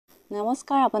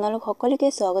নমস্কাৰ আপোনালোক সকলোকে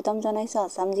স্বাগতম জনাইছো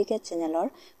আসাম জিকে চেনেলৰ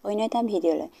অন্য এটা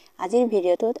ভিডিঅলৈ। আজিৰ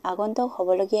ভিডিঅ'টোত আগন্তুক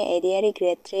হ'বলগীয়া ADRE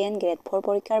গ্ৰেড 3 এণ্ড গ্ৰেড 4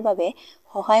 পৰীক্ষাৰ বাবে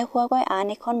সহায় হোৱাকৈ আন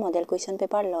এখন মডেল কুৱেশ্যন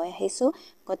পেপাৰ লৈ আহিছো।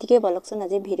 গতিকে বলকচোন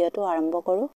আজি ভিডিঅ'টো আৰম্ভ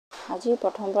কৰো। আজিৰ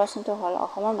প্ৰথম প্ৰশ্নটো হ'ল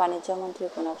অসমৰ বাণিজ্য মন্ত্ৰী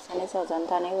কোন? অপচন আছে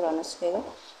অজন্তা নেওগ, ৰনোজ পেগু,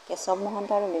 কেশৱ মহন্ত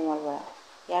আৰু বিমল বৰা।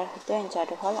 ইয়াৰ সঠিক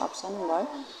এনচাৰটো হ'ল option number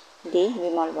D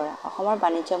Bimal Bora. অসমৰ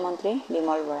বাণিজ্য মন্ত্ৰী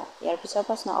বিমল বৰা। ইয়াৰ পিছৰ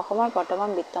প্ৰশ্ন অসমৰ বৰ্তমান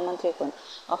বিত্তমন্ত্ৰী কোন?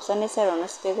 অপচন আছে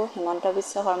ৰনোজ পেগু, হিমন্ত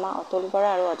বিশ্ব শৰ্মা, অতুল বৰা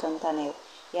আৰু অজন্তা নেওগ।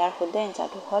 ইয়াৰ শুদ্ধ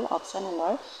এনচাৰটো হ'ল option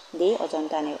number D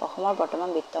Ajanta Neog. অসমৰ বৰ্তমান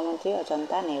বিত্তমন্ত্ৰী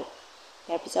অজন্তা নেওগ।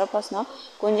 ইয়াৰ পিছৰ প্ৰশ্ন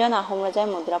কোনজন আহোম ৰজাই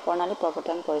মুদ্ৰা প্ৰণালী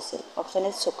প্ৰৱৰ্তন কৰিছিল? অপচন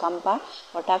এ চুকাম্পা,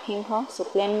 প্ৰতাপ সিংহ,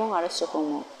 শুক্লেনমুং আৰু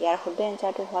চুহুংমুং। ইয়াৰ শুদ্ধ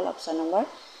এনচাৰটো হ'ল অপচন নম্বৰ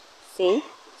চি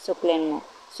শুক্লেনমুং।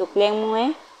 শুক্লেনমুঙে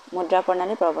মুদ্ৰা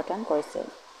প্ৰণালী প্ৰৱৰ্তন কৰিছিল।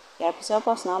 ইয়াৰ পিছৰ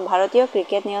প্ৰশ্ন ভাৰতীয়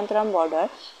ক্ৰিকেট নিয়ন্ত্ৰণ বৰ্ডৰ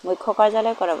মুখ্য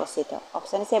কাৰ্যালয় ক'ত অৱস্থিত?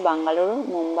 অপচন আছে বাংগালুৰু,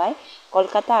 মুম্বাই,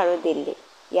 কলকাতা আৰু দিল্লী।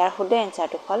 ইয়াৰ শুদ্ধ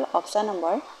এনচাৰটো হ'ল অপচন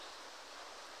নম্বৰ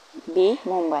বি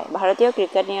মুম্বাই। ভাৰতীয়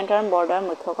ক্ৰিকেট নিয়ন্ত্ৰণ বৰ্ডৰ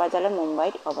মুখ্য কাৰ্যালয়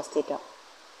মুম্বাইত অৱস্থিত।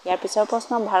 ইয়াৰ পিছৰ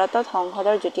প্ৰশ্ন ভাৰতত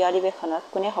সংসদৰ যুটীয়া অধিৱেশনত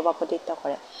কোনে সভাপতিত্ব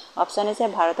কৰে? অপচন আছে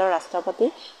ভাৰতৰ ৰাষ্ট্ৰপতি,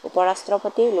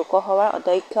 উপৰাষ্ট্ৰপতি, লোকসভাৰ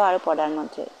অধ্যক্ষ আৰু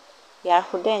প্ৰধানমন্ত্ৰী। ইয়াৰ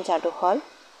শুদ্ধ এনচাৰটো হ'ল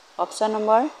অপচন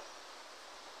নম্বৰ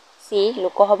চি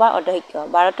লোকসভাৰ অধ্যক্ষ।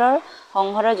 ভাৰতৰ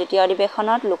সংসদৰ যুটীয়া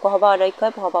অধিৱেশনত লোকসভাৰ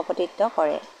অধ্যক্ষই সভাপতিত্ব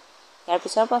কৰে। ইয়াৰ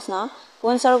পিছৰ প্ৰশ্ন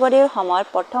কোন স্বৰ্গদেউৰ সময়ত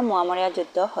প্ৰথম মোৱামৰীয়া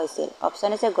যুদ্ধ হৈছিল?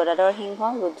 অপচন আছে গদাধৰ সিংহ,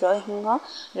 ৰুদ্ৰসিংহ,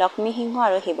 লক্ষ্মী সিংহ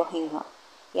আৰু শিৱসিংহ।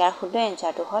 ইয়াৰ শুদ্ধ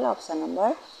এনচাৰটো হ'ল অপচন নম্বৰ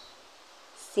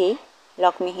চি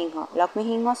লক্ষ্মী সিংহ। লক্ষ্মী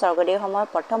সিংহ স্বৰ্গদেউৰ সময়ত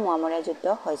প্ৰথম মোৱামৰীয়া যুদ্ধ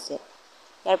হৈছিল।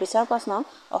 ইয়াৰ পিছৰ প্ৰশ্ন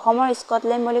অসমৰ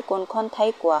স্কটলেণ্ড বুলি কোনখন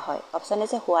ঠাইক কোৱা হয়? অপচন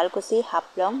আছে শুৱালকুছি,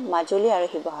 হাফলং, মাজুলী আৰু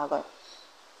শিৱসাগৰ।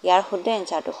 ইয়াৰ শুদ্ধ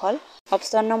এনচাৰটো হ'ল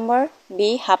অপচন নম্বৰ বি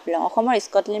হাফলং। অসমৰ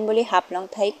স্কটলেণ্ড বুলি হাফলং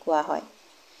ঠাইক কোৱা হয়।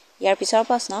 ইয়াৰ পিছৰ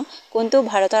প্ৰশ্ন কোনটো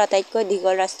ভাৰতৰ আটাইতকৈ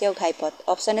দীঘল ৰাষ্ট্ৰীয় ঘাইপথ?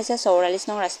 অপচন আছে 44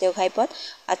 নং ৰাষ্ট্ৰীয় ঘাইপথ,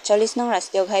 48 নং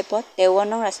ৰাষ্ট্ৰীয় ঘাইপথ, 53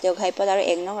 নং ৰাষ্ট্ৰীয় ঘাইপথ আৰু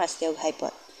 1 নং ৰাষ্ট্ৰীয়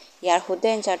ঘাইপথ। ইয়াৰ শুদ্ধ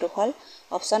এনচাৰটো হ'ল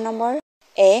অপচন নম্বৰ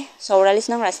এ 44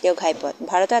 নং ৰাষ্ট্ৰীয় ঘাইপথ।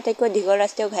 ভাৰতৰ আটাইতকৈ দীঘল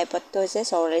ৰাষ্ট্ৰীয় ঘাইপথটো হৈছে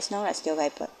 44 নং ৰাষ্ট্ৰীয়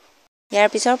ঘাইপথ। ইয়াৰ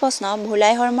পিছৰ প্ৰশ্ন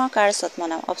ভোলাই শৰ্মা কাৰ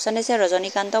ছদ্মনাম? অপচন আছে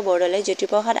ৰজনীকান্ত বৰদলৈ,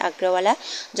 জ্যোতিপ্ৰসাদ আগৰৱালা,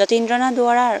 যতীন্দ্ৰনাথ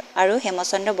দুৱৰা আৰু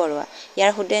হেমচন্দ্ৰ বৰুৱা।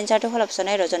 ইয়াৰ শুদ্ধ এনচাৰটো হ'ল অপচন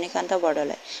এ ৰজনীকান্ত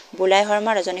বৰদলৈ। ভোলাই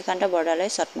শৰ্মা ৰজনীকান্ত বৰদলৈ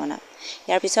ছদ্মনাম।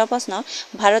 ইয়াৰ পিছৰ প্ৰশ্ন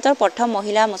ভাৰতৰ প্ৰথম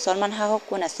মহিলা মুছলমান শাসক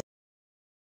কোন আছিল?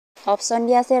 অপচন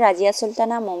দিয়া আছে ৰাজিয়া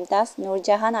চুলতানা, মুমতাজ,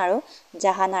 নুৰজাহান আৰু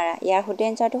জাহানাৰা। ইয়াৰ শুদ্ধ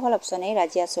এনচাৰটো হ'ল অপচন এ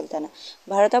ৰাজিয়া চুলতানা।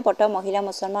 ভাৰতৰ প্ৰথম মহিলা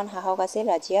মুছলমান শাসক আছিল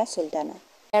ৰাজিয়া চুলতানা।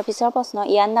 ইয়াৰ পিছৰ প্ৰশ্ন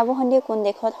ইয়াণ্ডাবু সন্ধি কোন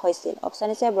দেশত হৈছিল? অপচন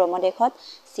আছে ব্ৰহ্মদেশত,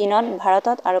 চীনত,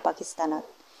 ভাৰতত আৰু পাকিস্তানত।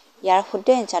 ইয়াৰ শুদ্ধ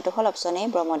এনচাৰটো হ'ল অপচন এ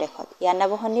ব্ৰহ্মদেশত।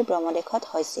 ইয়াণ্ডাবু সন্ধি ব্ৰহ্মদেশত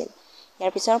হৈছিল।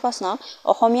 ইয়াৰ পিছৰ প্ৰশ্ন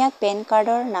অসমীয়াত পেন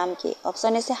কাৰ্ডৰ নাম কি?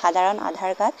 অপচন আছে সাধাৰণ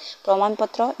আধাৰ কাৰ্ড,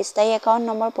 প্ৰমাণপত্ৰ, স্থায়ী একাউণ্ট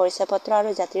নম্বৰ, পৰিচয় পত্ৰ আৰু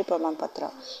জাতিৰ প্ৰমাণপত্ৰ।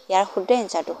 ইয়াৰ শুদ্ধ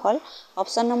এনচাৰটো হ'ল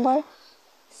অপচন নম্বৰ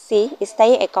চি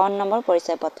স্থায়ী একাউণ্ট নম্বৰ,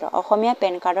 পৰিচয় পত্ৰ। অসমীয়া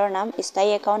পেন কাৰ্ডৰ নাম স্থায়ী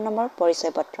একাউণ্ট নম্বৰ,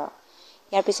 পৰিচয় পত্ৰ।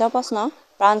 ইয়াৰ পিছৰ প্ৰশ্ন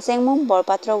প্ৰাণচেংমুং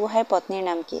বৰপাত্ৰগোহাঁইৰ পত্নীৰ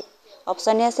নাম কি?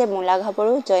 অপচন এ আছে মূলা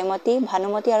ঘাবৰু, জয়মতী,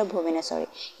 ভানুমতী আৰু ভুৱনেশ্বৰী।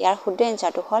 ইয়াৰ শুদ্ধ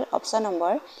এনচাৰটো হ'ল অপচন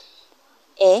নম্বৰ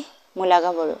এ মূলা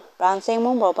ঘাবৰু।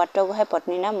 প্ৰাণচেংমুং বৰপাত্ৰগোহাঁইৰ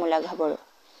পত্নীৰ নাম মূলা ঘাবৰু।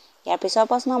 ইয়াৰ পিছৰ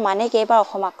প্ৰশ্ন মানে কেইবাৰ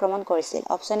অসম আক্ৰমণ কৰিছিল?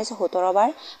 অপচন আছে 17 বাৰ,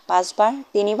 5 বাৰ,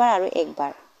 3 বাৰ আৰু 1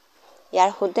 বাৰ। ইয়াৰ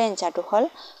শুদ্ধ এনচাৰটো হ'ল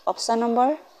অপচন নম্বৰ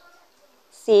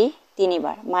চি 3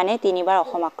 বাৰ। মানে 3 বাৰ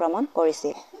অসম আক্ৰমণ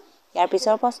কৰিছিল। ইয়াৰ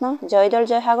পিছৰ প্ৰশ্ন জয়দৌল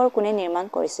জয়সাগৰ কোনে নিৰ্মাণ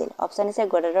কৰিছিল? অপচন আছে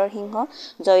গদাধৰ সিংহ,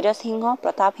 জয়ধ্বজ সিংহ,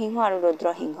 প্ৰতাপ সিংহ আৰু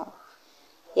ৰুদ্ৰসিংহ।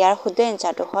 ইয়াৰ শুদ্ধ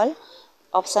এনচাৰটো হ'ল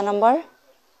option number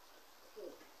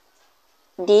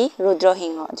D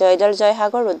Rudrasingha. Joydol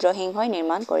Joysagar ৰুদ্ৰসিংহই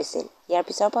নিৰ্মাণ কৰিছিল। ইয়াৰ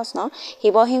পিছৰ প্ৰশ্ন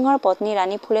শিৱসিংহৰ পত্নী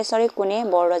ৰাণী ফুলেশ্বৰীক কোনে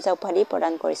বৰৰজা উপাধি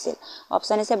প্ৰদান কৰিছিল?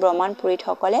 অপচন আছে ব্ৰহ্মণ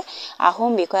পুৰোহিতসকলে,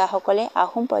 আহোম বিষয়াসকলে,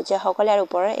 আহোম প্ৰজাসকলে আৰু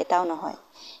ওপৰৰ এটাও নহয়।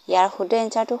 ইয়াৰ শুদ্ধ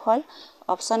এনচাৰটো হ'ল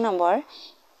অপচন নম্বৰ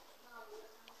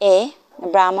এ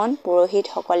ব্ৰাহ্মণ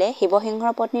পুৰোহিতসকলে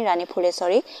শিৱসিংহৰ পত্নী ৰাণী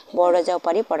ফুলেশ্বৰীক বৰৰজা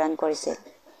উপাধি প্ৰদান কৰিছিল।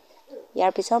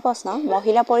 ইয়াৰ পিছৰ প্ৰশ্ন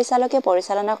মহিলা পৰিচালকে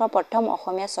পৰিচালনা কৰা প্ৰথম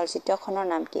অসমীয়া চলচ্চিত্ৰখনৰ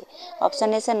নাম কি? অপচন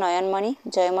আছে নয়নমণি,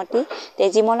 জয়মতী,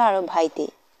 তেজীমলা আৰু ভাইটি।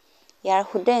 ইয়াৰ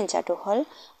শুদ্ধ এনচাৰটো হ'ল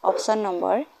অপচন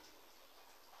নম্বৰ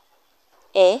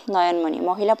এ নয়নমণি।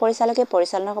 মহিলা পৰিচালকে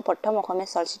পৰিচালনা কৰা প্ৰথম অসমীয়া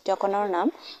চলচ্চিত্ৰখনৰ নাম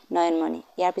নয়নমণি।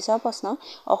 ইয়াৰ পিছৰ প্ৰশ্ন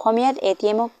অসমীয়াত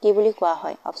ATMক কি বুলি কোৱা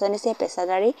হয়? অপচন আছে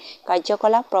পেচাদাৰী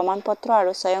কাৰ্যকলাপ, প্ৰমাণপত্ৰ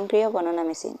আৰু স্বয়ংক্ৰিয় গণনা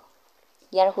মেচিন।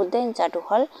 ইয়াৰ শুদ্ধ এনচাৰটো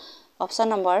হ'ল অপচন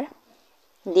নম্বৰ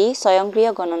ডি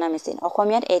স্বয়ংক্ৰিয় গণনা মেচিন।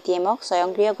 অসমীয়াত ATMক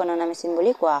স্বয়ংক্ৰিয় গণনা মেচিন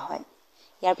বুলি কোৱা হয়।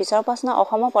 ইয়াৰ পিছৰ প্ৰশ্ন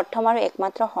অসমৰ প্ৰথম আৰু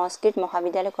একমাত্ৰ সংস্কৃত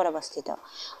মহাবিদ্যালয় ক'ত অৱস্থিত?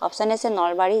 অপচন আছে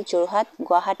নলবাৰী, যোৰহাট,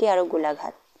 গুৱাহাটী আৰু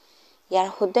গোলাঘাট। ইয়াৰ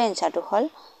শুদ্ধ এনসাৰটো হ'ল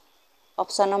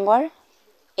অপশ্যন নম্বৰ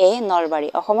এ নলবাৰী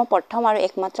অসমৰ প্ৰথম আৰু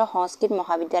একমাত্ৰ সংস্কৃত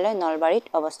মহাবিদ্যালয় নলবাৰীত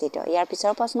অৱস্থিত ইয়াৰ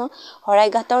পিছৰ প্ৰশ্ন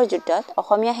শৰাইঘাটৰ যুদ্ধত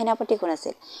অসমীয়া সেনাপতি কোন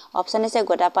আছিল অপশ্যন আছে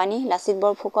গোদাপানী লাচিত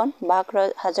বৰফুকন বাঘ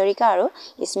হাজৰিকা আৰু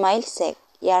ইছমাইল শেখ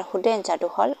ইয়াৰ শুদ্ধ এনসাৰটো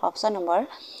হ'ল option number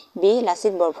B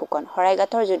Lachit Borphukan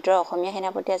শৰাইঘাটৰ যুদ্ধৰ অসমীয়া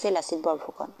সেনাপতি আছিল লাচিত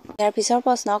বৰফুকন ইয়াৰ পিছৰ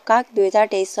প্ৰশ্ন কাক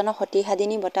 2023 চনৰ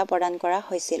সতিসাধিনী বঁটা প্ৰদান কৰা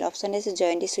হৈছিল অপশ্যন আছে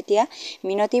জয়ন্তী চুতীয়া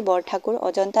মিনতী বৰঠাকুৰ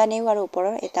অজন্তা নেওগ আৰু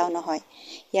ওপৰৰ এটাও নহয়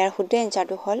ইয়াৰ শুদ্ধ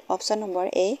এনসাৰটো হ'ল অপশ্যন নম্বৰ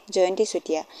এ জয়ন্তী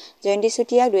চুতীয়া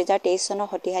 2023 চনৰ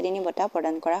সতিসাধিনী বঁটা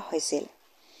প্ৰদান কৰা হৈছিল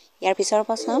ইয়াৰ পিছৰ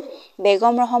প্ৰশ্ন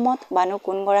বেগম ৰহমত বানু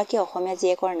কোনগৰাকী অসমীয়া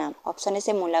জীয়েকৰ নাম অপশ্যন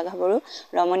আছে মূলা গাভৰু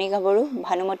ৰমণী গাভৰু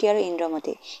ভানুমতী আৰু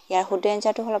ইন্দ্ৰমতী ইয়াৰ শুদ্ধ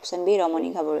এনসাৰটো হ'ল অপশ্যন বি ৰমণী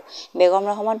গাভৰু বেগম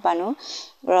ৰহমত বানু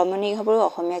ৰমণী গাভৰু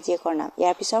অসমীয়া জীয়েকৰ নাম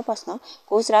ইয়াৰ পিছৰ প্ৰশ্ন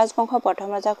কোচ ৰাজবংশৰ প্ৰথম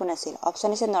ৰজা কোন আছিল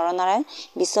অপশ্যন আছে নৰনাৰায়ণ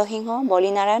বিশ্বসিংহ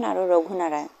বলিনাৰায়ণ আৰু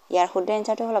ৰঘুনাৰায়ণ ইয়াৰ শুদ্ধ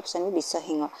এনসাৰটো হ'ল অপশ্যন বি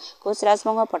বিশ্বসিংহ কোচ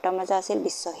ৰাজবংশৰ প্ৰথম ৰজা আছিল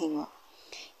বিশ্বসিংহ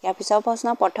ইয়াৰ পিছৰ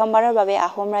প্ৰশ্ন প্ৰথমবাৰৰ বাবে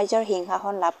আহোম ৰাজ্যৰ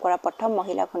সিংহাসন লাভ কৰা প্ৰথম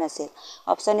মহিলা কোন আছিল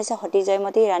অপশ্যন আছে সতী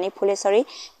জয়মতী ৰাণী ফুলেশ্বৰী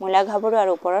মূলা গাভৰু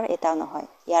আৰু ওপৰৰ এটাও নহয়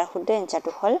ইয়াৰ শুদ্ধ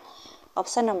এনসাৰটো হ'ল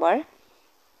অপশ্যন নম্বৰ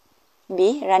বি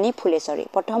ৰাণী ফুলেশ্বৰী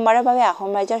প্ৰথমবাৰৰ বাবে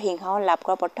আহোম ৰাজ্যৰ সিংহাসন লাভ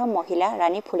কৰা প্ৰথম মহিলা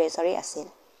ৰাণী ফুলেশ্বৰী আছিল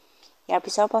ইয়াৰ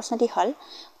পিছৰ প্ৰশ্নটি হ'ল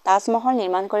তাজমহল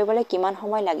নিৰ্মাণ কৰিবলৈ কিমান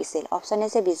সময় লাগিছিল অপশ্যন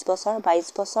আছে 20 বছৰ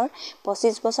 22 বছৰ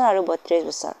 25 বছৰ আৰু 32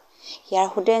 বছৰ ইয়াৰ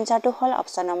শুদ্ধ এনসাৰটো হ'ল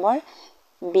অপশ্যন নম্বৰ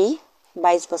বি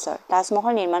 22 বছৰ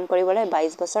তাজমহল নিৰ্মাণ কৰিবলৈ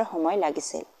 22 বছৰ সময়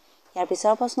লাগিছিল ইয়াৰ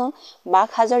পিছৰ প্ৰশ্ন বাঘ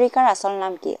হাজৰিকাৰ আচল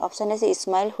নাম কি অপশ্যন আছে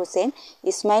ইছমাইল হুছেইন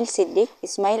ইছমাইল সিদ্দিক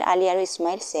ইছমাইল আলী আৰু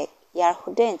ইছমাইল শেখ ইয়াৰ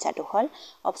শুদ্ধ এনসাৰটো হ'ল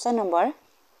option number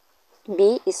B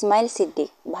Ismail Siddique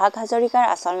বাঘ হাজৰিকাৰ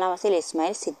আচল নাম আছিল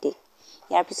ইছমাইল সিদ্দিক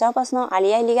ইয়াৰ পিছৰ প্ৰশ্ন আলি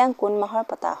আই লৃগাং কোন মাহৰ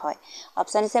পতা হয়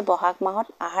অপশ্যন আছে বহাগ মাহত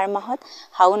আহাৰ মাহত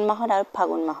শাওণ মাহত আৰু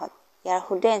ফাগুন মাহত ইয়াৰ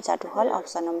শুদ্ধ এনসাৰটো হ'ল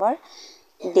অপশ্যন নম্বৰ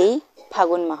ডি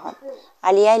ফাগুন মাহত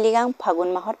আলি আই লৃগাং ফাগুন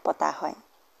মাহত পতা হয়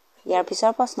ইয়াৰ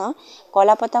পিছৰ প্ৰশ্ন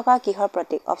কলা পতাকা কিহৰ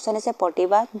প্ৰতীক অপশ্যন আছে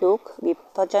প্ৰতিবাদ দুখ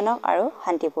বিপদজনক আৰু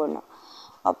শান্তিপূৰ্ণ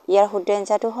ইয়াৰ শুদ্ধ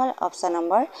এনসাৰটো হ'ল অপশ্যন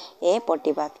নম্বৰ এ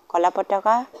প্ৰতিবাদ কলা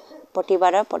পতাকা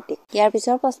প্ৰতিবাদৰ প্ৰতীক ইয়াৰ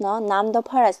পিছৰ প্ৰশ্ন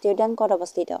নামদফা ৰাষ্ট্ৰীয় উদ্যান ক'ত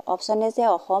অৱস্থিত অপশ্যন আছে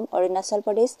অসম অৰুণাচল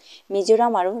প্ৰদেশ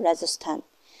মিজোৰাম আৰু ৰাজস্থান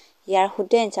ইয়াৰ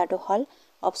শুদ্ধ এনসাৰটো হ'ল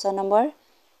option number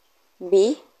B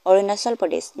Arunachal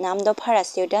Pradesh Namdapha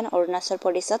ৰাষ্ট্ৰীয় উদ্যান অৰুণাচল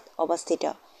প্ৰদেশত অৱস্থিত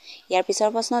ইয়াৰ পিছৰ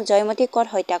প্ৰশ্ন জয়মতীক ক'ত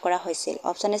হত্যা কৰা হৈছিল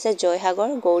অপশ্যন আছে জয়সাগৰ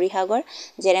গৌৰীসাগৰ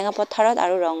জেৰেঙা পথাৰত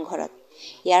আৰু ৰংঘৰত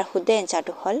ইয়াৰ শুদ্ধ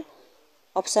এনসাৰটো হ'ল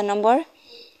অপশ্যন নম্বৰ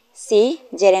চি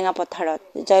জেৰেঙা পথাৰত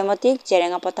জয়মতীক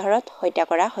জেৰেঙা পথাৰত হত্যা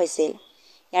কৰা হৈছিল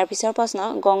ইয়াৰ পিছৰ প্ৰশ্ন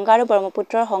গংগা আৰু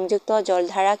ব্ৰহ্মপুত্ৰৰ সংযুক্ত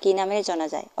জলধাৰা কি নামেৰে জনা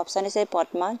যায় অপশ্যন আছে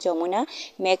পদ্মা যমুনা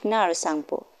মেঘনা আৰু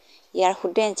চাংপো ইয়াৰ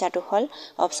শুদ্ধ এনসাৰটো হ'ল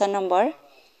অপশ্যন নম্বৰ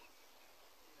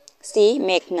চি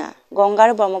মেঘনা গংগা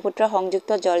আৰু ব্ৰহ্মপুত্ৰৰ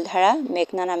সংযুক্ত জলধাৰা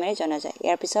মেঘনা নামেৰে জনা যায়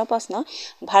ইয়াৰ পিছৰ প্ৰশ্ন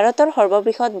ভাৰতৰ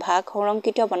সৰ্ববৃহৎ বাঘ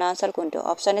সংৰক্ষিত বনাঞ্চল কোনটো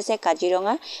অপশ্যন আছে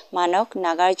কাজিৰঙা মানস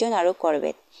নাগাৰ্জুন আৰু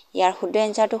কৰবেট ইয়াৰ শুদ্ধ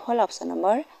এনসাৰটো হ'ল অপশ্যন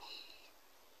নম্বৰ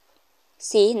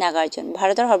চি নাগাৰ্জুন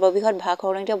ভাৰতৰ সৰ্ববৃহৎ বাঘ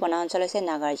সংৰক্ষিত বনাঞ্চল হৈছে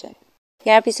নাগাৰ্জুন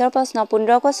ইয়াৰ পিছৰ প্ৰশ্ন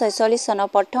 1546 চনৰ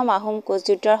প্ৰথম আহোম কোচ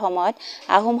যুদ্ধৰ সময়ত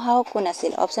আহোম শাসক কোন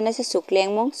আছিল অপশ্যন আছে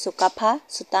চুকলেংমুং চুকাফা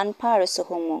চুটানফা আৰু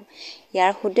চুহুংমুং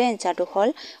ইয়াৰ শুদ্ধ এনসাৰটো হ'ল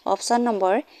অপশ্যন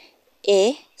নম্বৰ এ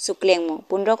চুকলেংমুং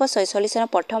 1546 চনৰ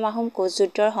প্ৰথম আহোম কোচ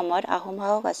যুদ্ধৰ সময়ত আহোম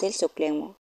শাসক আছিল চুকলেংমুং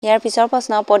ইয়াৰ পিছৰ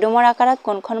প্ৰশ্ন পদুমৰ আকাৰত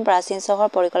কোনখন প্ৰাচীন চহৰ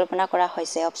পৰিকল্পনা কৰা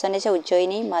হৈছে অপশ্যন আছে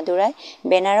উজ্জয়িনী মাদুৰাই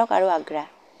বেনাৰস আৰু আগ্ৰা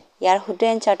ইয়াৰ শুদ্ধ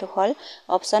এনসাৰটো হ'ল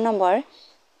অপশ্যন নম্বৰ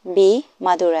বি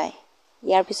মাদুৰাই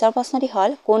ইয়াৰ পিছৰ প্ৰশ্নটি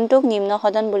হ'ল কোনটোক নিম্ন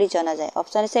সদন বুলি জনা যায়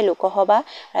অপশ্যন আছে লোকসভা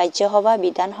ৰাজ্যসভা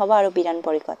বিধানসভা আৰু বিধান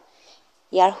পৰিষদ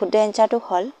ইয়াৰ শুদ্ধ এনসাৰটো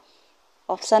হ'ল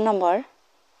অপশ্যন নম্বৰ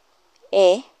এ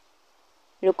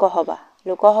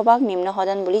লোকসভাক নিম্ন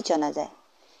সদন বুলি জনা যায়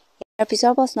ইয়াৰ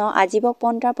পিছৰ প্ৰশ্ন আজীৱক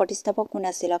পন্থাৰ প্ৰতিষ্ঠাপক কোন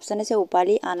আছিল অপশ্যন আছে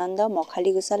উপালি আনন্দ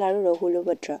মখালী গোচাল আৰু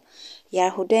ৰঘুলভদ্ৰ ইয়াৰ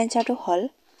শুদ্ধ এনসাৰটো হ'ল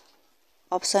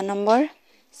অপশ্যন নম্বৰ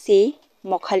চি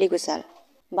মখালী গোচাল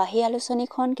বাঁহী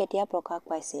আলোচনীখন কেতিয়া প্ৰকাশ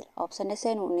পাইছিল অপশ্যন আছে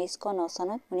 1909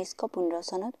 চনত 1915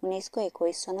 চনত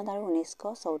 1921 চনত আৰু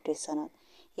 1934 চনত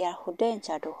ইয়াৰ শুদ্ধ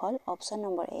এনসাৰটো হ'ল অপশ্যন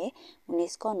নম্বৰ এ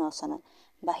 1909 চনত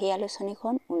বাঁহী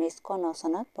আলোচনীখন 1909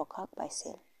 চনত প্ৰকাশ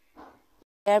পাইছিল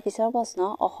ইয়াৰ পিছৰ প্ৰশ্ন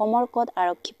অসমৰ ক'ত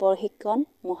আৰক্ষী প্ৰশিক্ষণ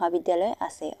মহাবিদ্যালয়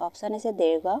আছে অপশ্যন আছে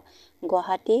দেৰগাঁও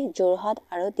গুৱাহাটী যোৰহাট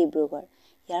আৰু ডিব্ৰুগড়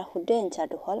ইয়াৰ শুদ্ধ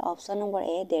এনসাৰটো হ'ল অপশ্যন নম্বৰ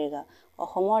এ দেৰগাঁও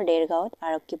অসমৰ দেৰগাঁৱত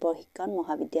আৰক্ষী প্ৰশিক্ষণ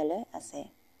মহাবিদ্যালয় আছে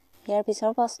ইয়াৰ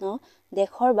পিছৰ প্ৰশ্ন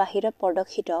দেশৰ বাহিৰত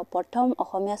প্ৰদৰ্শিত প্ৰথম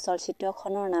অসমীয়া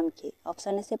চলচ্চিত্ৰখনৰ নাম কি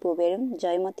অপশ্যন আছে পুবেৰুম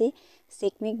জয়মতী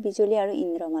চিকমিক বিজুলী আৰু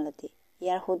ইন্দ্ৰমালতী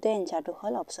ইয়াৰ শুদ্ধ এনসাৰটো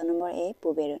হ'ল অপশ্যন নম্বৰ এ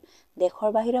পুবেৰুম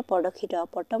দেশৰ বাহিৰত প্ৰদৰ্শিত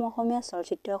প্ৰথম অসমীয়া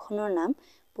চলচ্চিত্ৰখনৰ নাম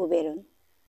পুবেৰুণ।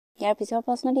 ইয়াৰ পিছৰ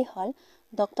প্ৰশ্নটি হ'ল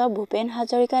ডক্টৰ ভূপেন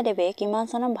হাজৰিকাদেৱে কিমান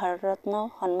চনত ভাৰত ৰত্ন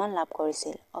সন্মান লাভ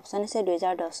কৰিছিল? অপশ্যন আছে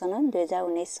 2010 চনত,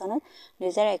 2019 চনত,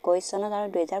 2021 চনত আৰু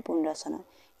 2015 চনত।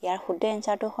 ইয়াৰ শুদ্ধ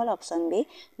এনচাৰটো হ'ল অপশ্যন বি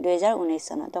 2019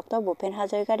 চনত। ডক্টৰ ভূপেন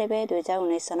হাজৰিকাদেৱে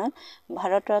 2019 চনত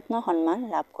ভাৰত ৰত্ন সন্মান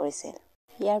লাভ কৰিছিল।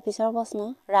 ইয়াৰ পিছৰ প্ৰশ্ন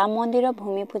ৰাম মন্দিৰৰ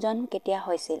ভূমি পূজন কেতিয়া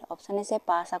হৈছিল? অপশ্যন আছে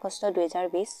 5 আগষ্ট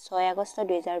 2020, 6 আগষ্ট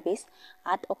 2020,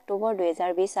 8 অক্টোবৰ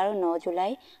 2020 আৰু 9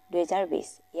 জুলাই 2020।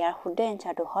 ইয়াৰ শুদ্ধ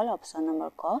এনচাৰটো হ'ল অপশ্যন নম্বৰ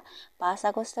ক 5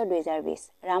 আগষ্ট 2020।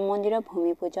 ৰাম মন্দিৰৰ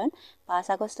ভূমি পূজন 5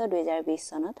 আগষ্ট 2020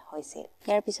 চনত হৈছিল।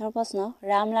 ইয়াৰ পিছৰ প্ৰশ্ন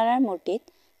ৰামলালাৰ মূৰ্তিত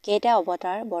কেইটা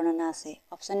অৱতাৰ বৰ্ণনা আছে?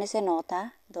 অপশ্যন আছে 9টা,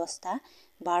 10টা,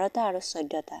 12টা আৰু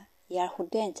 14টা। ইয়াৰ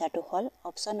শুদ্ধ এনচাৰটো হ'ল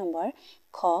অপশ্যন নম্বৰ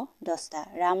খ 10টা।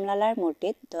 ৰামলালাৰ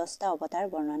মূৰ্তিত 10টা অৱতাৰ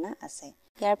বৰ্ণনা আছে।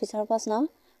 ইয়াৰ পিছৰ প্ৰশ্ন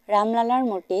ৰামলালাৰ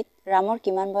মূৰ্তিত ৰামৰ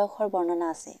কিমান বয়সৰ বৰ্ণনা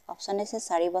আছে? অপশ্যন আছে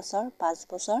 4 বছৰ, 5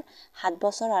 বছৰ, 7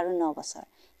 বছৰ আৰু 9 বছৰ।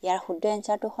 ইয়াৰ শুদ্ধ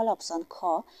এনচাৰটো হ'ল অপশ্যন খ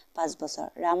 5 বছৰ।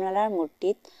 ৰামলালাৰ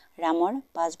মূৰ্তিত ৰামৰ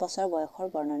 5 বছৰ বয়সৰ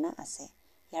বৰ্ণনা আছে।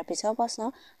 ইয়াৰ পিছৰ প্ৰশ্ন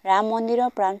ৰাম মন্দিৰৰ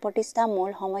প্ৰাণ প্ৰতিষ্ঠা মূল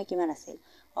সময় কিমান আছিল?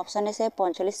 অপশ্যন আছে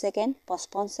 45 ছেকেণ্ড,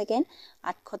 55 ছেকেণ্ড,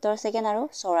 78 ছেকেণ্ড আৰু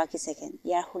 84 ছেকেণ্ড।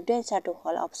 ইয়াৰ শুদ্ধ এনচাৰটো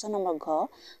হ'ল অপশ্যন নম্বৰ ঘ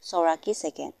 84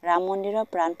 ছেকেণ্ড। ৰাম মন্দিৰৰ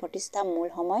প্ৰাণ প্ৰতিষ্ঠা মূল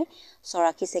সময়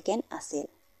 84 ছেকেণ্ড আছিল।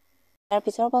 ইয়াৰ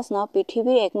পিছৰ প্ৰশ্ন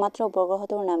পৃথিৱীৰ একমাত্ৰ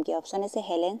উপগ্ৰহটোৰ নাম কি? অপশ্যন আছে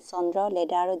হেলেন, চন্দ্ৰ,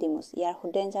 লেডা আৰু ডিমোচ। ইয়াৰ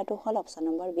শুদ্ধ এনচাৰটো হ'ল অপশ্যন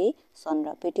নম্বৰ বি চন্দ্ৰ।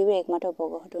 পৃথিৱীৰ একমাত্ৰ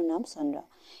উপগ্ৰহটোৰ নাম চন্দ্ৰ।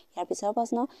 ইয়াৰ পিছৰ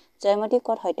প্ৰশ্ন জয়মতীক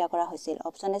ক'ত হত্যা কৰা হৈছিল?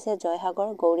 অপশ্যন আছে জয়সাগৰ,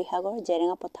 গৌৰীসাগৰ,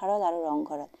 জেৰেঙা পথাৰত আৰু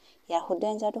ৰংঘৰত। ইয়াৰ শুদ্ধ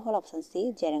এনচাৰটো হ'ল অপশ্যন চি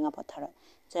জেৰেঙা পথাৰত।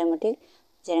 জয়মতীক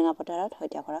জেৰেঙা পথাৰত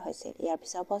হত্যা কৰা হৈছিল। ইয়াৰ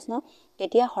পিছৰ প্ৰশ্ন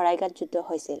কেতিয়া শৰাইঘাট যুদ্ধ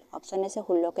হৈছিল? অপশ্যন আছে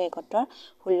 1671,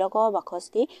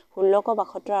 1662,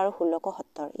 1672 আৰু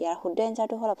 1670। ইয়াৰ শুদ্ধ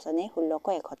এনচাৰটো হ'ল অপশ্যন এ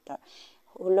 1671।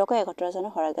 1671 চনত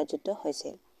শৰাইঘাট যুদ্ধ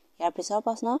হৈছিল। ইয়াৰ পিছৰ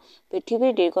প্ৰশ্ন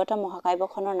পৃথিৱীৰ দীৰ্ঘতম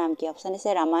মহাকাব্যখনৰ নাম কি? অপশ্যন আছে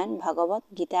ৰামায়ণ, ভাগৱত,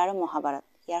 গীতা আৰু মহাভাৰত।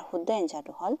 ইয়াৰ শুদ্ধ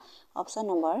এনচাৰটো হ'ল অপশ্যন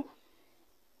নম্বৰ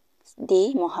ডি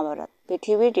মহাভাৰত।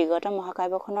 পৃথিৱীৰ দীৰ্ঘতম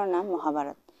মহাকাব্যখনৰ নাম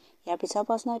মহাভাৰত। ইয়াৰ পিছৰ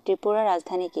প্ৰশ্ন ত্ৰিপুৰাৰ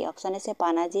ৰাজধানী কি? অপশ্যন আছে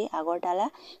পানাজী, আগৰতলা,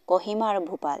 কহিমা আৰু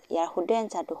ভূপাল। ইয়াৰ শুদ্ধ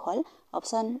এনচাৰটো হ'ল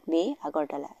অপশ্যন বি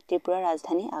আগৰতলা। ত্ৰিপুৰাৰ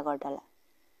ৰাজধানী আগৰতলা।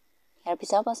 ইয়াৰ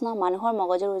পিছৰ প্ৰশ্ন মানুহৰ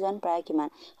মগজুৰ ওজন প্ৰায় কিমান?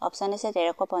 অপশ্যন আছে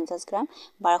 1350 গ্ৰাম,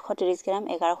 1230 গ্ৰাম,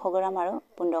 1100 গ্ৰাম আৰু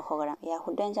 1500 গ্ৰাম। ইয়াৰ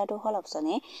শুদ্ধ এনচাৰটো হ'ল অপশ্যন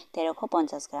এ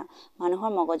 1350 গ্ৰাম।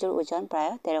 মানুহৰ মগজুৰ ওজন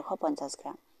প্ৰায় 1350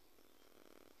 গ্ৰাম।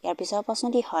 ইয়াৰ পিছৰ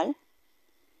প্ৰশ্নটি হ'ল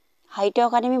সাহিত্য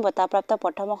অকাডেমী বঁটাপ্ৰাপ্ত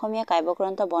প্ৰথম অসমীয়া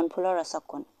কাব্যগ্ৰন্থ বনফুলৰ ৰচক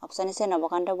কোন? অপশ্যন আছে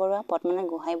নৱকান্ত বৰুৱা, পদ্মনাথ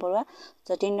গোহাঁই বৰুৱা,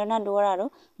 যতীন্দ্ৰনাথ দুৱৰা আৰু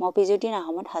মফিজুদ্দিন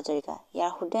আহমদ হাজৰিকা।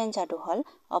 ইয়াৰ শুদ্ধ এনচাৰটো হ'ল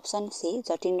অপশ্যন চি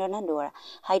যতীন্দ্ৰনাথ দুৱৰা।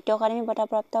 সাহিত্য অকাডেমী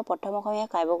বঁটাপ্ৰাপ্ত প্ৰথম অসমীয়া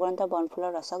কাব্যগ্ৰন্থ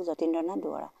বনফুলৰ ৰচক যতীন্দ্ৰনাথ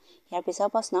দুৱৰা। ইয়াৰ পিছৰ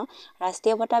প্ৰশ্ন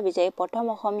ৰাষ্ট্ৰীয় বঁটা বিজয়ী প্ৰথম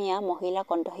অসমীয়া মহিলা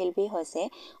কণ্ঠশিল্পী হৈছে?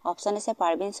 অপশ্যন আছে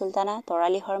পাৰ্বিন চুলতানা,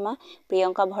 তৰালী শৰ্মা,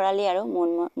 প্ৰিয়ংকা ভৰালী আৰু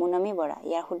মুনমী বৰা।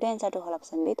 ইয়াৰ শুদ্ধ এনচাৰটো হ'ল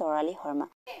অপশ্যন বি তৰালী শৰ্মা।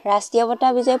 ৰাষ্ট্ৰীয় বঁটা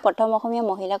বিজয়ী প্ৰথম অসমীয়া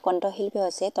মহিলা কণ্ঠশিল্পী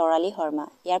হৈছে তৰালী শৰ্মা।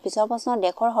 ইয়াৰ পিছৰ প্ৰশ্ন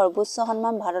দেশৰ সৰ্বোচ্চ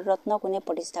সন্মান ভাৰত ৰত্ন কোনে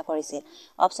প্ৰতিষ্ঠা কৰিছিল?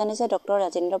 অপশ্যন আছে ডক্টৰ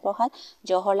ৰাজেন্দ্ৰ প্ৰসাদ,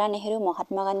 জৱাহৰলাল নেহৰু,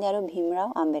 মহাত্মা গান্ধী আৰু ভীমৰাও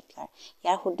আম্বেদকাৰ।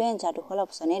 ইয়াৰ শুদ্ধ এনচাৰটো হ'ল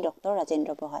option A doctor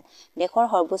Rajendra Prasad. দেশৰ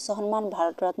সৰ্বোচ্চ সন্মান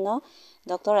ভাৰত ৰত্ন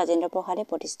ডক্টৰ ৰাজেন্দ্ৰ প্ৰসাদে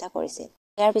প্ৰতিষ্ঠা কৰিছিল।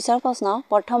 ইয়াৰ পিছৰ প্ৰশ্ন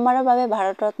প্ৰথমবাৰৰ বাবে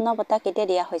ভাৰত ৰত্ন বঁটা কেতিয়া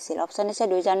দিয়া হৈছিল? অপশ্যন আছে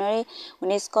 2 জানুৱাৰী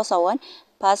 1954,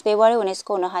 5 ফেব্ৰুৱাৰী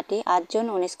 1959, 8 জুন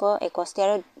 1961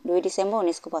 আৰু 2 ডিচেম্বৰ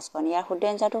 1955। ইয়াৰ শুদ্ধ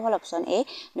এনচাৰটো হ'ল অপশ্যন এ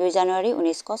 2 জানুৱাৰী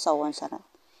 1954 চনত।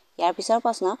 ইয়াৰ পিছৰ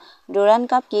প্ৰশ্ন ডুৰাণ্ড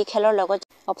কাপ কি খেলৰ লগত?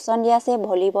 অপশ্যন দিয়া আছে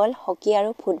ভলীবল, হকী আৰু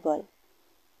ফুটবল।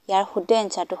 ইয়াৰ শুদ্ধ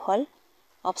এনচাৰটো হ'ল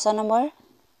option number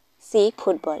C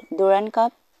football. Durand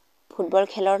cup football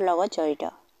খেলৰ লগত জড়িত।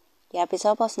 ইয়াৰ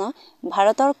পিছৰ প্ৰশ্ন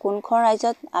ভাৰতৰ কোনখন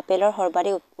ৰাজ্যত আপেলৰ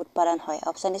সৰ্বাধিক উৎপাদন হয়?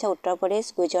 অপশ্যন আছে উত্তৰ প্ৰদেশ,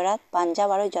 গুজৰাট, পাঞ্জাৱ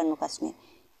আৰু জম্মু কাশ্মীৰ।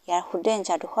 ইয়াৰ শুদ্ধ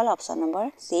এনচাৰটো হ'ল অপশ্যন নম্বৰ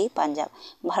চি পাঞ্জাৱ।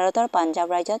 ভাৰতৰ পাঞ্জাৱ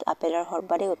ৰাজ্যত আপেলৰ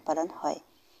সৰ্বাধিক উৎপাদন হয়।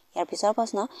 ইয়াৰ পিছৰ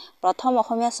প্ৰশ্ন প্ৰথম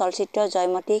অসমীয়া চলচ্চিত্ৰ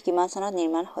জয়মতী কিমান চনত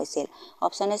নিৰ্মাণ হৈছিল?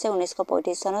 অপশ্যন আছে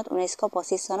 1935 চনত,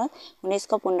 1925 চনত,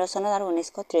 1915 চনত আৰু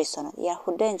 1930 চনত। ইয়াৰ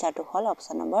শুদ্ধ এনচাৰটো হ'ল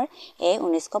অপশ্যন নম্বৰ এ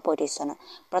 1935 চনত।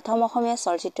 প্ৰথম অসমীয়া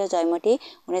চলচ্চিত্ৰ জয়মতী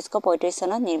 1935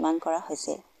 চনত নিৰ্মাণ কৰা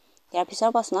হৈছিল। ইয়াৰ পিছৰ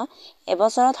প্ৰশ্ন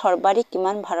এবছৰত সৰ্বাধিক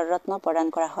কিমান ভাৰত ৰত্ন প্ৰদান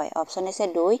কৰা হয়? অপশ্যন আছে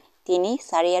 2, 3,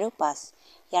 4 আৰু 5।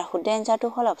 ইয়াৰ শুদ্ধ এনচাৰটো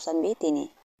হ'ল অপশ্যন বি 3।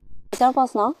 পিছৰ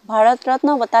প্ৰশ্ন ভাৰত ৰত্ন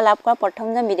বঁটা লাভ কৰা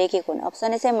প্ৰথমজন বিদেশী কোন? অপশ্যন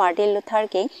আছে মাৰ্টিন লুথাৰ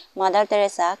কিং, মাদাৰ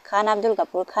তেৰেছা, খান আব্দুল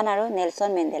গাফুৰ খান আৰু নেলছন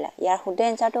মেণ্ডেলা। ইয়াৰ শুদ্ধ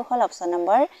এনচাৰটো হ'ল অপশ্যন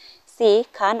নম্বৰ চি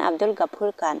খান আব্দুল গাফুৰ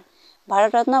খান।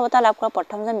 ভাৰত ৰত্ন বঁটা লাভ কৰা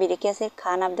প্ৰথমজন বিদেশী আছিল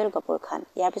খান আব্দুল গাফুৰ খান।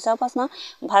 ইয়াৰ পিছৰ প্ৰশ্ন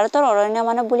ভাৰতৰ অৰণ্য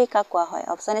মানৱ বুলি কাক কোৱা হয়?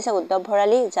 অপশ্যন আছে উদ্ধৱ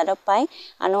ভৰালী, যাদৱ পায়েং,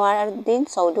 আনোৱাৰুদ্দিন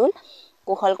চৌদুল,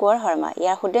 কুশল কোঁৱৰ শৰ্মা।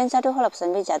 ইয়াৰ শুদ্ধ এনচাৰটো হ'ল অপশ্যন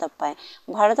বি যাদৱ পায়েং।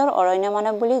 ভাৰতৰ অৰণ্য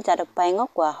মানৱ বুলি যাদৱ পায়েঙক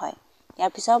কোৱা হয়।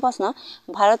 ইয়াৰ পিছৰ প্ৰশ্ন,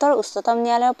 ভাৰতৰ উচ্চতম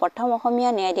ন্যায়ালয়ৰ প্ৰথম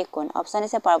অসমীয়া ন্যায়াধীশ কোন? অপশ্যন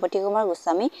আছে পাৰ্বতী কুমাৰ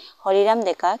গোস্বামী, হৰিৰাম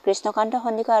ডেকা, কৃষ্ণকান্ত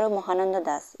সন্দিকৈ আৰু মহানন্দ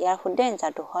দাস। ইয়াৰ শুদ্ধ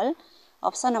এনচাৰটো হ'ল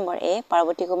অপশ্যন নম্বৰ এ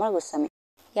পাৰ্বতী কুমাৰ গোস্বামী।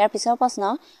 ইয়াৰ পিছৰ প্ৰশ্ন,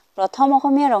 প্ৰথম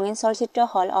অসমীয়া ৰঙীন চলচ্চিত্ৰ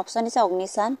হ'ল অপশ্যন আছে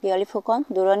অগ্নিচান, পিয়লি ফুকন,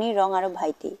 দূৰণিৰ ৰং আৰু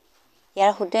ভাইটি।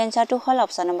 ইয়াৰ শুদ্ধ এনচাৰটো হ'ল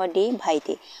অপশ্যন নম্বৰ ডি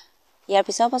ভাইটি। ইয়াৰ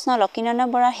পিছৰ প্ৰশ্ন, লক্ষীনন্দন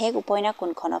বৰাৰ শেষ উপন্যাস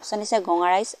কোনখন? অপশ্যন আছে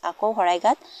গঙাৰাইজ, আকৌ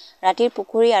শৰাইঘাট, ৰাতিৰ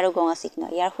পুখুৰী আৰু গঙা চিহ্ন।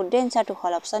 ইয়াৰ শুদ্ধ এনচাৰটো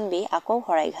হ'ল অপশ্যন বি আকৌ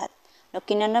শৰাইঘাট।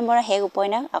 লক্ষীনন্দন বৰাৰ শেষ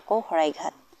উপন্যাস আকৌ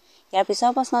শৰাইঘাট। ইয়াৰ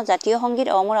পিছৰ প্ৰশ্ন, জাতীয় সংগীত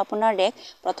অ মোৰ আপোনাৰ দেশ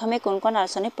প্ৰথমে কোনখন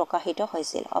আলোচনীত প্ৰকাশিত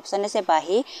হৈছিল? অপশ্যন আছে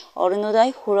বাঁহী,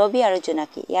 অৰুণোদয়, সুৰভি আৰু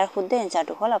জোনাকী। ইয়াৰ শুদ্ধ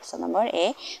এনচাৰটো হ'ল অপশ্যন নম্বৰ এ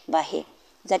বাঁহী।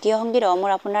 জাতীয় সংগীত অ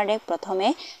মোৰ আপোনাৰ দেশ প্ৰথমে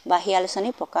বাঁহী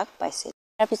আলোচনীত প্ৰকাশ পাইছিল।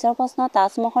 ইয়াৰ পিছৰ প্ৰশ্ন,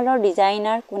 তাজমহলৰ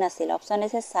ডিজাইনাৰ কোন আছিল? অপশ্যন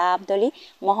আছে শ্বাহ আব্দলী,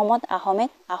 মহম্মদ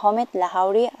আহমেদ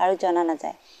লাহাউৰী আৰু জনা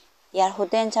নাযায়। ইয়াৰ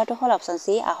শুদ্ধ এনচাৰটো হ'ল অপশ্যন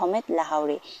চি আহমেদ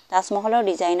লাহাউৰী। তাজমহলৰ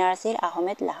ডিজাইনাৰ আছিল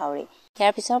আহমেদ লাহাউৰী।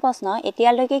 ইয়াৰ পিছৰ প্ৰশ্ন,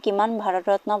 এতিয়ালৈকে কিমান ভাৰত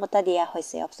ৰত্ন বঁটা দিয়া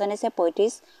হৈছে? অপশ্যন আছে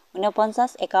 35,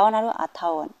 49, 51 আৰু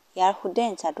 58। ইয়াৰ শুদ্ধ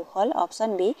এনচাৰটো হ'ল অপশ্যন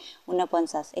বি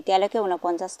 49। এতিয়ালৈকে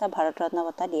 49টা ভাৰত ৰত্ন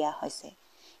বঁটা দিয়া হৈছে।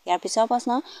 ইয়াৰ পিছৰ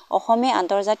প্ৰশ্ন, অসমে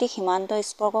আন্তৰ্জাতিক সীমান্ত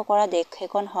স্পৰ্শ কৰা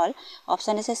দেশকেইখন হ'ল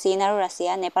অপশ্যন আছে চীন আৰু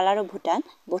ৰাছিয়া, নেপাল আৰু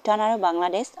ভূটান আৰু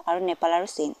বাংলাদেশ আৰু নেপাল আৰু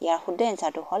চীন। ইয়াৰ শুদ্ধ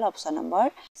এনচাৰটো হ'ল অপশ্যন নম্বৰ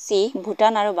চি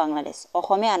ভূটান আৰু বাংলাদেশ।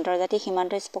 অসমে আন্তৰ্জাতিক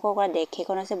সীমান্ত স্পৰ্শ কৰা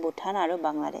দেশকেইখন হৈছে ভূটান আৰু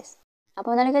বাংলাদেশ।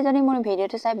 আপোনালোকে যদি মোৰ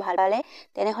ভিডিঅ'টো চাই ভাল পালে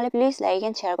তেনেহ'লে প্লিজ লাইক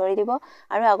এণ্ড শ্বেয়াৰ কৰি দিব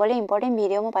আৰু আগলৈ ইম্পৰ্টেণ্ট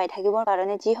ভিডিঅ' মই পাই থাকিবৰ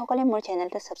কাৰণে যিসকলে মোৰ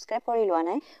চেনেলটো ছাবস্ক্ৰাইব কৰি লোৱা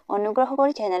নাই অনুগ্ৰহ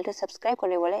কৰি চেনেলটো ছাবস্ক্ৰাইব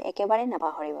কৰিবলৈ একেবাৰে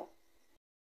নাপাহৰিব।